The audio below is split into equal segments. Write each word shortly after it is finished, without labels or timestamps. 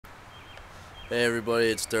Hey everybody,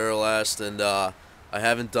 it's Duralast, and I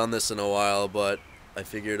haven't done this in a while, but I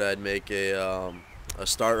figured I'd make a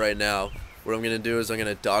start right now. What I'm gonna do is I'm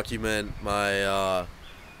gonna document my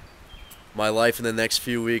life in the next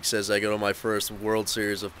few weeks as I go to my first World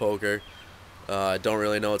Series of poker. I don't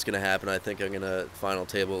really know what's gonna happen. I think I'm gonna final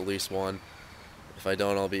table at least one. If I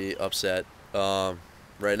don't, I'll be upset.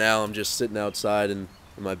 Right now, I'm just sitting outside in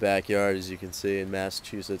my backyard, as you can see in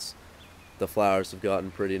Massachusetts. The flowers have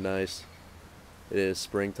gotten pretty nice. It is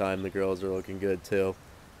springtime. The girls are looking good too.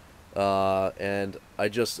 And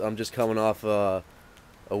I'm just coming off a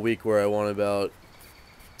week where I won about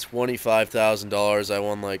 $25,000. I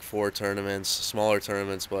won like four tournaments, smaller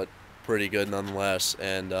tournaments, but pretty good nonetheless.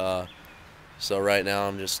 And so right now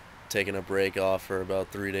I'm just taking a break off for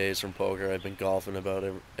about 3 days from poker. I've been golfing about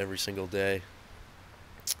every single day.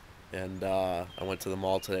 And I went to the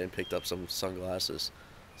mall today and picked up some sunglasses.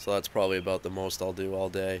 So that's probably about the most I'll do all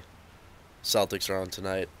day. Celtics are on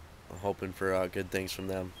tonight. I'm hoping for good things from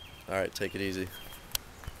them. All right, take it easy.